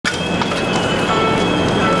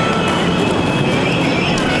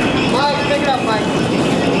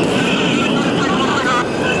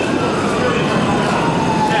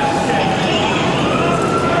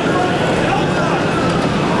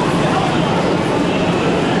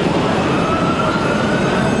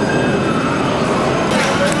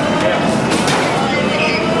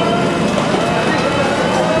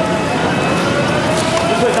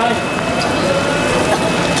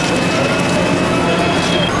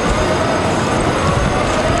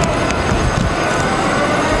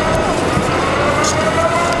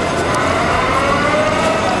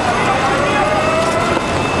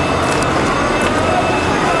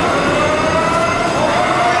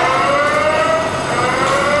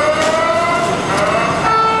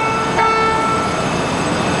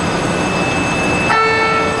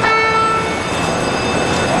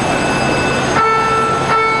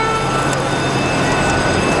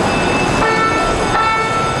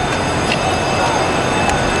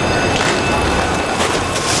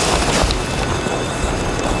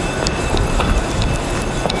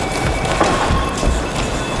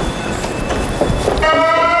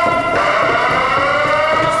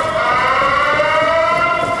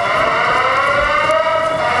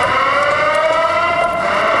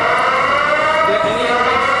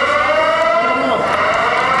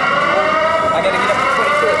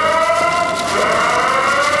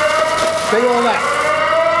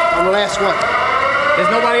on the last one. There's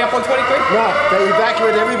nobody up on 23? No, they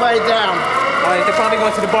evacuated everybody down. All right, they're probably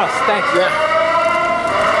going to the bus. Thanks. Yeah.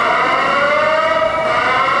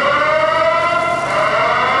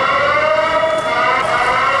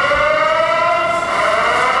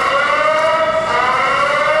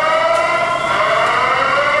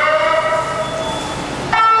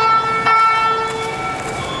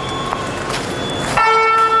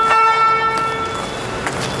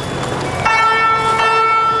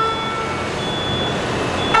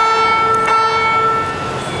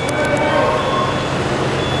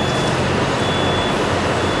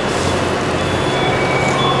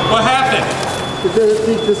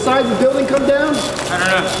 Did the side of the building come down? I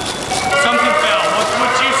don't know. Something fell.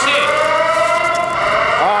 What you see?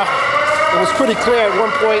 It was pretty clear at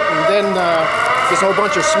one point, and then there's a whole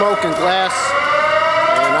bunch of smoke and glass.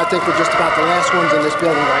 And I think we're just about the last ones in this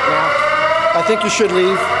building right now. I think you should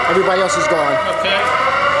leave. Everybody else is gone. Okay.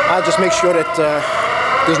 I'll just make sure that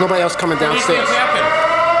there's nobody else coming downstairs. What do you think happened?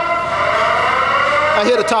 I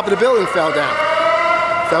hear the top of the building fell down.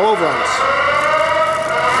 Fell over on us.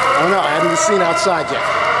 I don't know, I haven't even seen outside yet.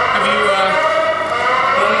 Have you,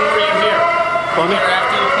 when were you here? Pardon me? Here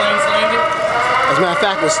after the planes landed? As a matter of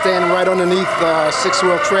fact, we're standing right underneath 6th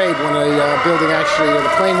World Trade when the building actually, the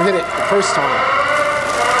plane hit it the first time.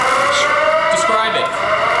 Describe it.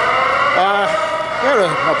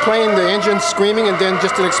 Yeah, a plane, the engine screaming, and then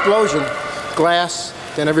just an explosion. Glass,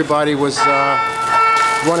 then everybody was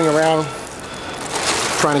running around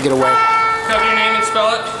trying to get away. Have your name and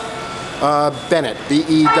spell it? Bennett,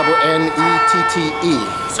 B-E-N-N-E-T-T-E.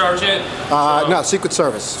 Sergeant? No, Secret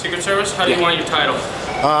Service. Secret Service? How do you want your title?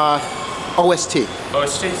 OST.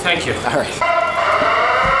 OST, thank you. All right.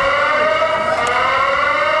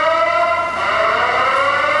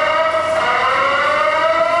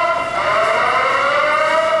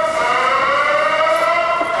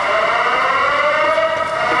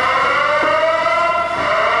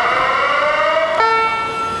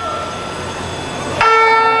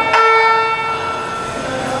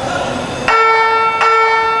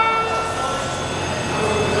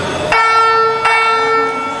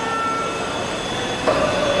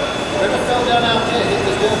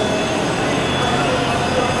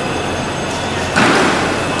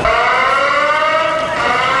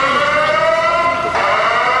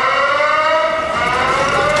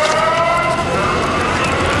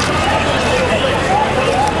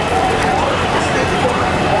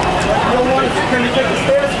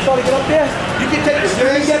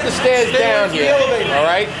 Stairs down here, all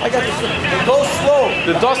right? I got this. Go slow.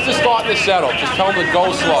 The dust is starting to settle. Just tell them to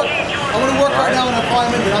go slow. I'm going to work right now in a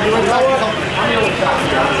 5 minutes. I'll be right back.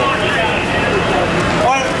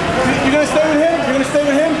 All right, you're going to stay with him? You're going to stay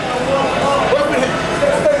with him? Work with him.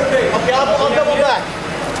 Stay with me. Okay, I'll double back.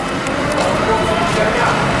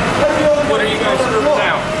 What are you guys doing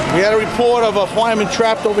now? We had a report of a fireman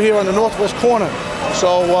trapped over here on the northwest corner.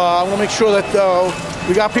 So I'm going to make sure that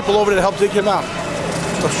we got people over there to help dig him out.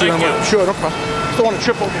 Thank you. Sure, no problem. Just don't want to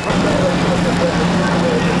trip over here.